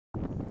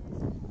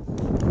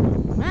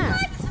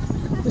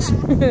Ooh.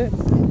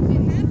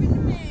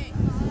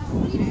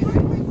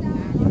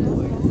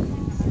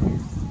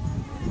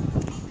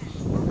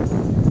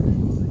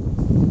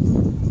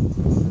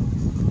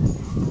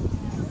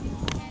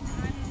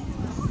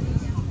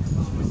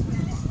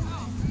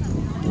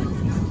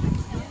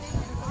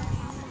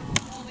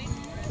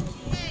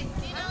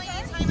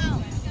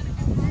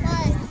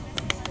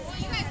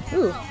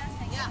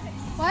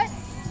 What?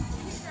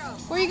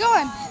 Where are you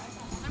going?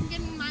 I'm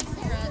getting my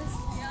cigarettes.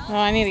 Oh,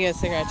 I need to get a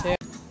cigarette too.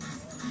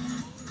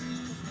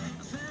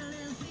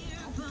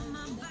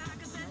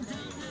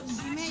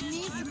 You made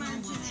me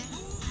submerge in it.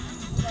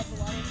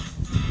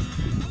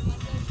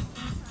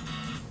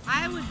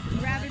 I would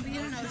rather be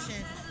in an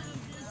ocean.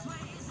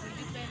 Would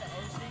you say the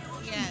ocean?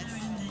 Yes.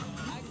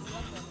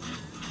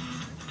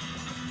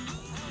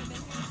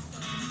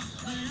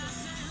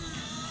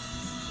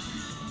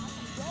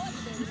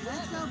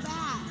 Let's go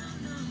back.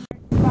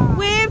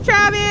 Wave,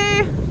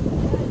 Travis!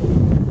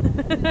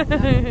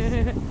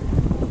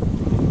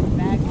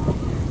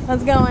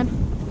 How's it going?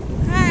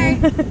 Hi.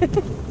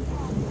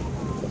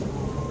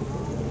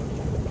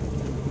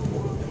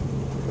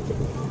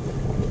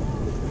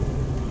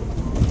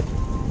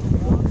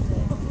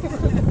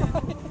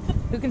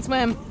 Who can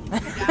swim?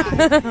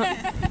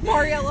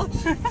 Mariella.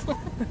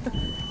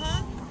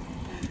 Huh?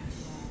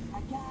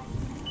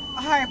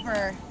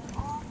 Harper.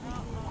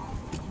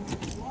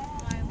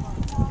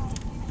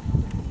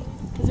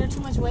 Is there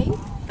too much weight?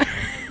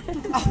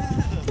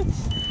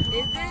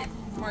 Is it?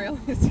 Mariella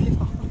needs to get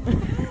off.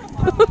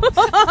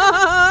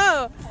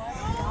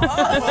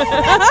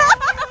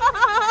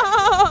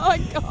 Oh my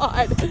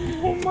god.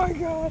 Oh my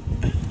god.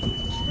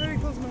 Very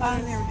close my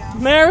eyes. There we go.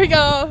 There we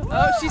go.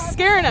 Oh, she's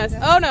scaring us.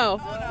 Oh no.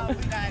 Oh no, we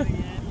died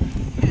again.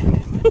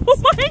 Oh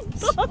my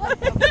god.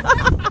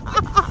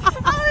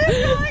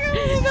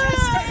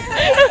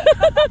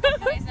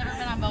 He's never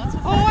been on boats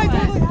before. Oh, I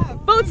totally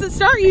have. Boats that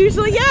start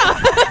usually,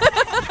 yeah.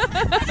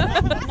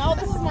 No,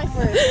 this is my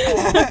first.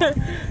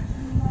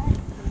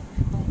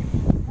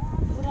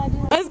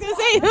 I was gonna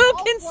say, who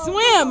can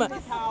swim?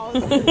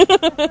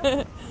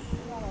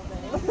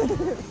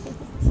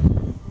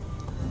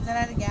 Is that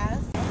out of gas?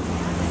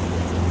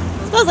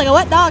 Smells like a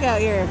wet dog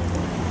out here.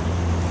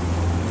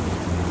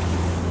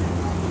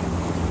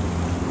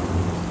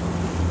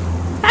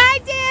 Hi,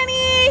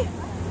 Danny.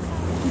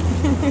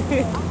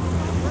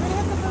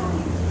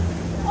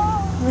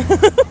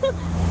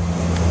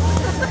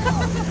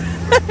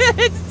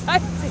 It's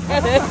tight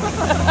together.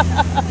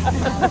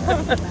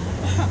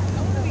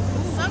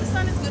 Some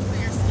sun is good for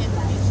your skin,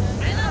 Tanisha.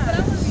 I know, but I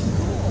want to be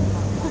cool.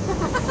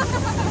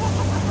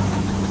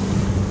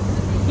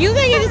 You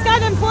think you just got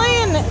done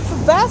playing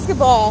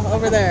basketball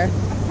over there?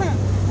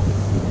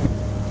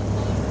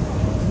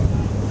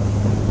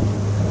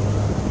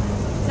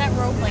 Is that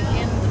rope like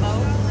in the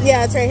boat?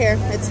 Yeah, it's right here.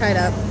 It's tied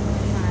up.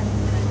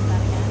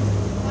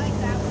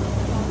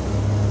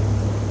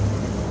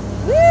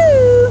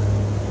 Woo!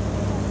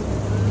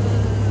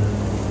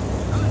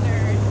 I'm a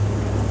nerd.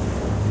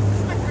 This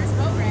is my first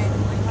boat ride.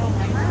 Oh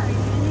my god.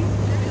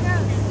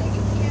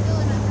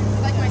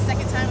 It's like my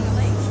second time on the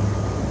lake.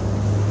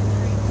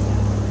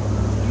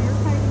 You're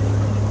quite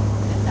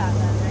did that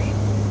then, right?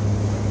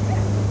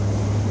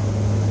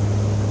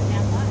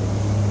 Yeah, what?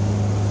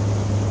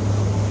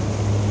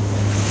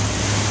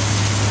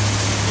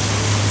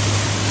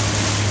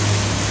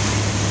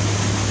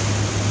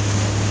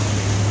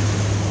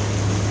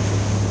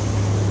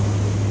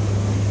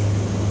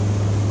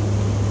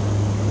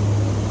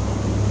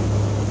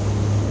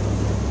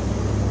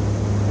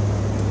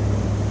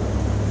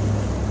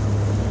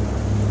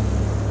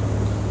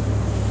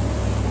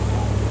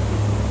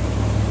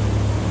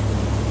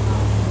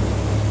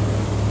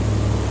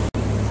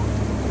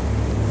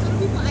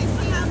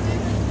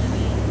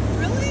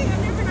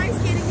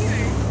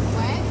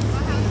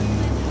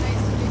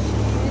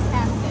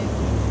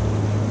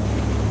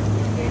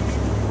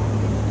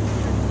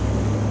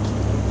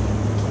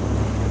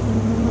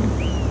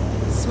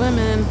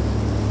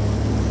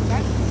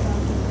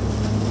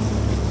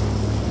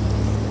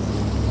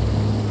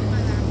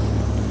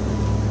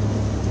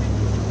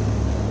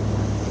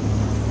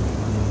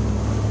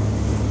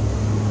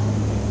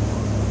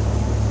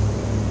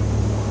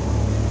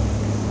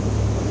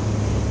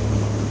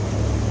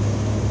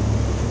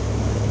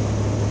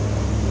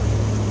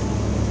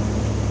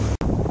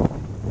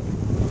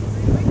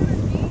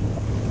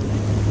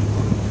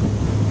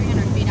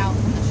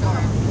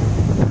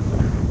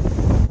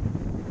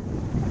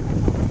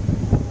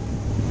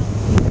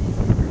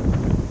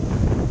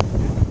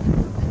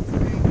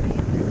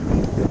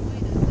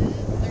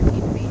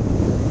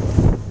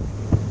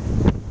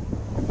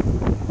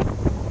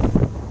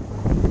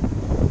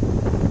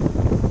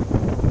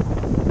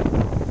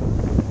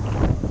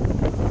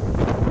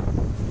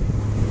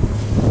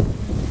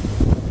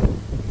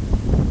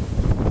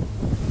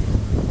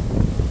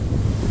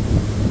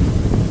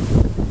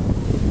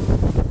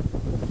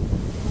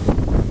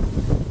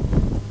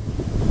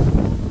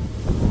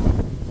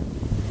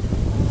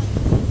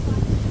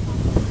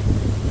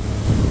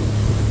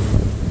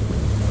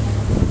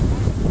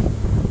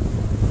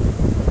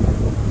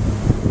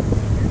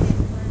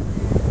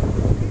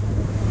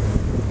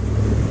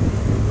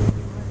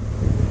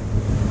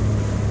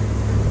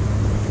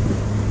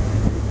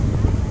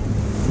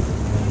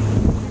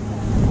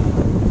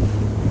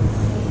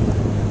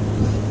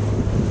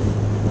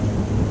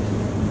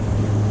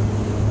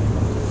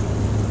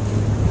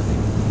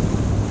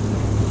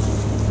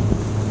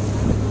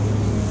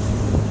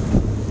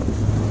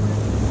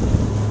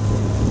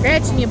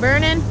 watching you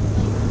burning?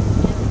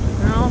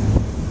 No.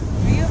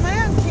 Are you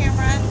on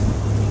camera?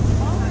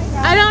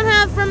 I don't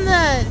have from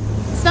the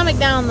stomach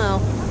down though.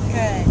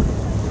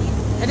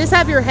 Good. I just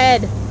have your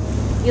head.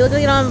 You look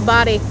like you don't have a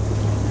body.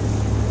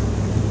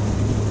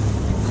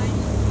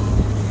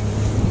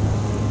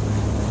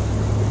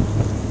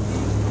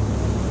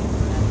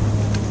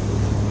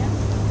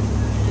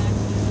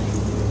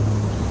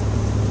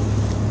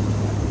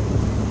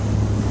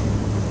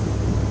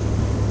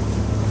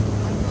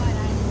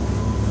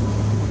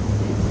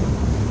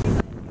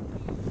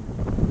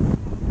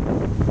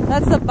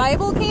 That's the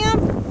Bible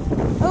camp?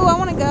 Oh, I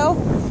want to go.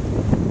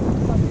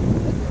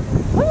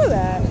 Look at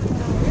that.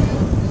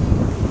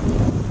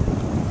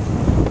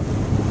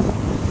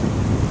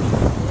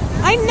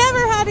 I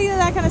never had any of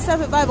that kind of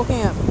stuff at Bible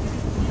camp.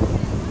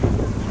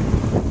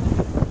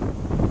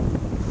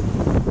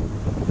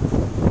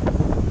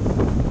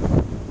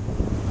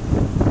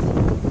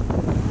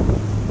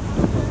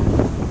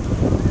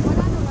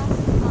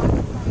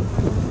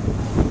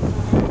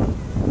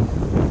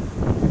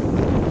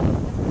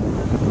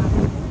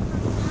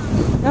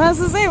 I was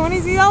to say, when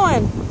is he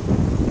going?